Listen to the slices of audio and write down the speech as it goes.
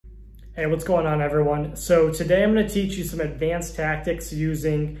Hey, what's going on, everyone? So today I'm going to teach you some advanced tactics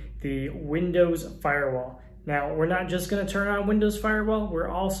using the Windows Firewall. Now, we're not just going to turn on Windows Firewall, we're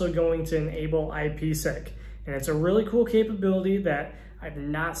also going to enable IPSec. And it's a really cool capability that I've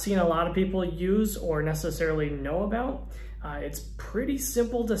not seen a lot of people use or necessarily know about. It's pretty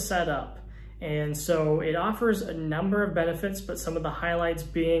simple to set up. And so it offers a number of benefits, but some of the highlights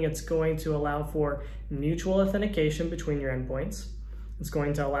being it's going to allow for mutual authentication between your endpoints. It's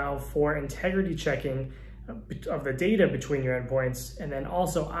going to allow for integrity checking of the data between your endpoints. And then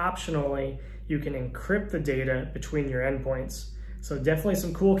also optionally, you can encrypt the data between your endpoints. So definitely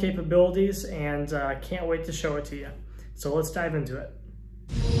some cool capabilities, and can't wait to show it to you. So let's dive into it.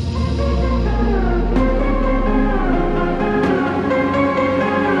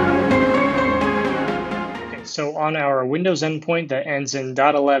 So on our Windows endpoint that ends in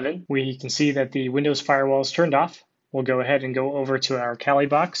 .11, we can see that the Windows Firewall is turned off. We'll go ahead and go over to our Kali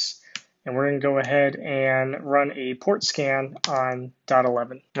box, and we're going to go ahead and run a port scan on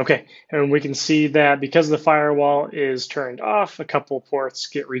 .11. Okay, and we can see that because the firewall is turned off, a couple ports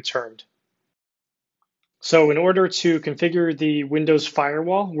get returned. So in order to configure the Windows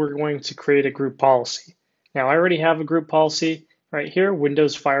Firewall, we're going to create a group policy. Now I already have a group policy right here,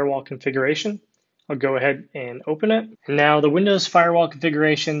 Windows Firewall Configuration. I'll go ahead and open it. And now the Windows Firewall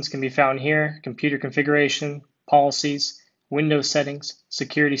configurations can be found here: Computer Configuration, Policies, Windows Settings,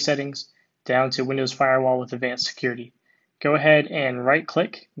 Security Settings, down to Windows Firewall with Advanced Security. Go ahead and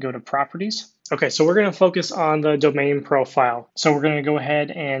right-click, go to Properties. Okay, so we're going to focus on the domain profile. So we're going to go ahead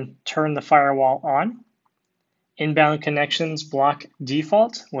and turn the firewall on. Inbound connections block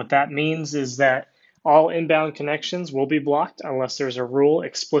default. What that means is that all inbound connections will be blocked unless there's a rule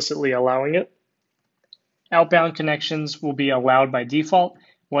explicitly allowing it. Outbound connections will be allowed by default.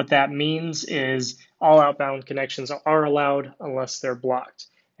 What that means is all outbound connections are allowed unless they're blocked.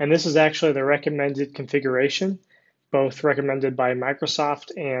 And this is actually the recommended configuration, both recommended by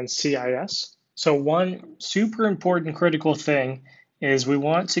Microsoft and CIS. So one super important critical thing is we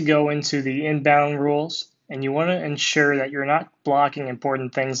want to go into the inbound rules, and you want to ensure that you're not blocking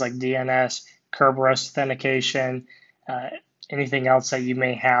important things like DNS, Kerberos authentication, anything else that you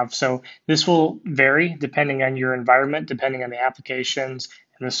may have. So this will vary depending on your environment, depending on the applications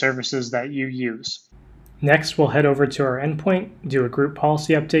and the services that you use. Next, we'll head over to our endpoint, do a group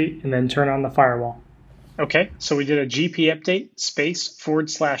policy update, and then turn on the firewall. Okay, so we did a GP update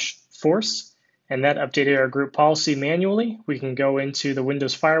 /force, and that updated our group policy manually. We can go into the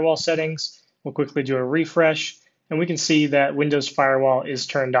Windows Firewall settings. We'll quickly do a refresh, and we can see that Windows Firewall is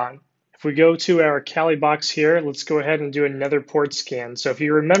turned on. If we go to our Kali box here, let's go ahead and do another port scan. So if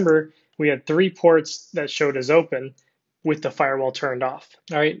you remember, we had 3 ports that showed as open with the firewall turned off.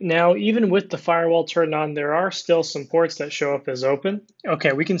 All right, now even with the firewall turned on, there are still some ports that show up as open.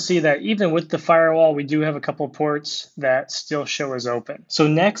 Okay, we can see that even with the firewall, we do have a couple of ports that still show as open. So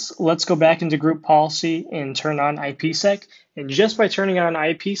next, let's go back into group policy and turn on IPSec. And just by turning on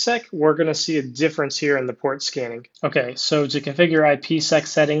IPSec, we're going to see a difference here in the port scanning. Okay, so to configure IPSec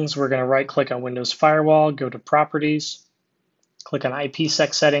settings, we're going to right-click on Windows Firewall, go to Properties, click on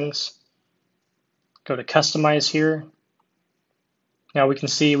IPSec Settings, go to Customize here. Now we can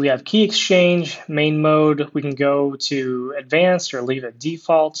see we have key exchange, main mode. We can go to advanced or leave it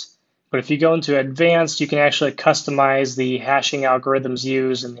default. But if you go into advanced, you can actually customize the hashing algorithms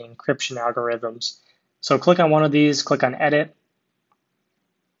used and the encryption algorithms. So click on one of these, click on edit,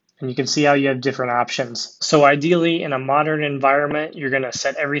 and you can see how you have different options. So ideally in a modern environment, you're going to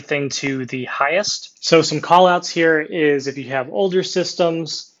set everything to the highest. So some call outs here is if you have older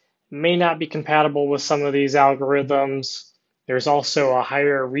systems, may not be compatible with some of these algorithms. There's also a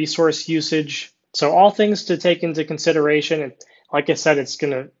higher resource usage. So all things to take into consideration. And like I said, it's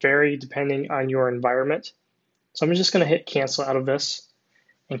going to vary depending on your environment. So I'm just going to hit cancel out of this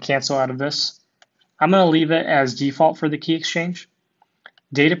and cancel out of this. I'm going to leave it as default for the key exchange.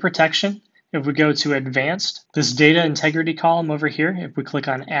 Data protection, if we go to advanced, this data integrity column over here, if we click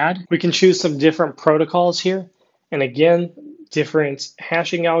on add, we can choose some different protocols here. And again, different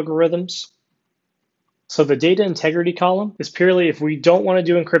hashing algorithms. So the data integrity column is purely if we don't want to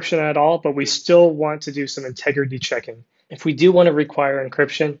do encryption at all, but we still want to do some integrity checking. If we do want to require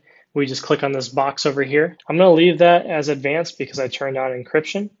encryption, we just click on this box over here. I'm going to leave that as advanced because I turned on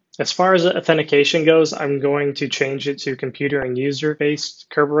encryption. As far as authentication goes, I'm going to change it to computer and user-based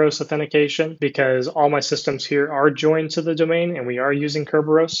Kerberos authentication because all my systems here are joined to the domain and we are using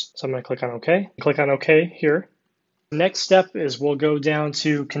Kerberos. So I'm going to click on OK. Click on OK here. Next step is we'll go down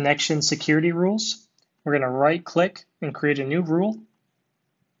to connection security rules. We're going to right-click and create a new rule.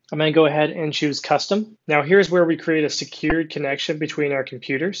 I'm going to go ahead and choose custom. Now here's where we create a secured connection between our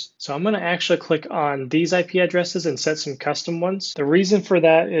computers. So I'm going to actually click on these IP addresses and set some custom ones. The reason for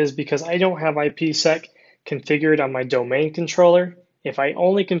that is because I don't have IPSec configured on my domain controller. If I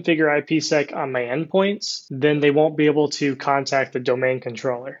only configure IPSec on my endpoints, then they won't be able to contact the domain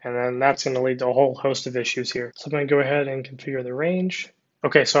controller. And then that's going to lead to a whole host of issues here. So I'm going to go ahead and configure the range.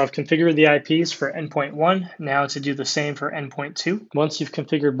 Okay, so I've configured the IPs for endpoint 1. Now to do the same for endpoint 2. Once you've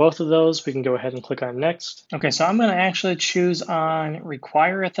configured both of those, we can go ahead and click on next. Okay, so I'm going to actually choose on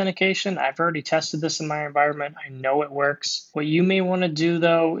require authentication. I've already tested this in my environment. I know it works. What you may want to do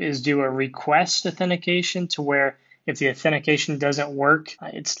though is do a request authentication to where if the authentication doesn't work,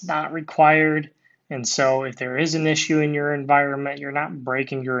 it's not required. And so if there is an issue in your environment, you're not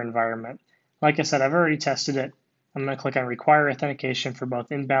breaking your environment. Like I said, I've already tested it. I'm going to click on require authentication for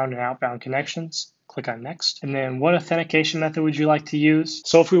both inbound and outbound connections. Click on next. And then what authentication method would you like to use?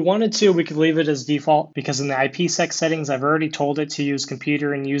 So if we wanted to, we could leave it as default because in the IPSec settings, I've already told it to use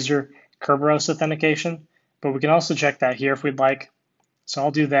computer and user Kerberos authentication, but we can also check that here if we'd like. So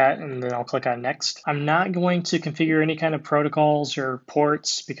I'll do that and then I'll click on next. I'm not going to configure any kind of protocols or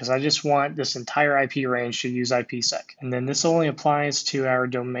ports because I just want this entire IP range to use IPSec. And then this only applies to our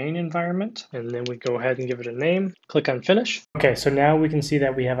domain environment. And then we go ahead and give it a name. Click on finish. Okay, so now we can see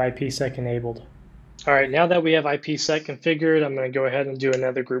that we have IPSec enabled. All right, now that we have IPSec configured, I'm going to go ahead and do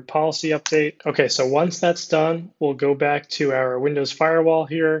another group policy update. Okay, so once that's done, we'll go back to our Windows Firewall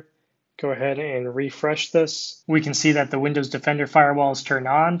here. Go ahead and refresh this. We can see that the Windows Defender firewall is turned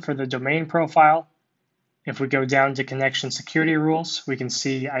on for the domain profile. If we go down to connection security rules, we can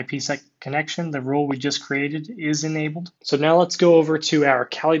see IPSec connection, the rule we just created, is enabled. So now let's go over to our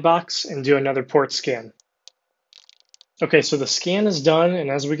Kali box and do another port scan. Okay, so the scan is done,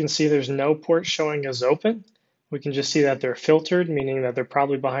 and as we can see, there's no port showing as open. We can just see that they're filtered, meaning that they're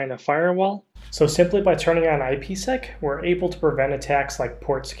probably behind a firewall. So simply by turning on IPSec, we're able to prevent attacks like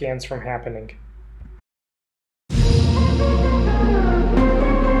port scans from happening.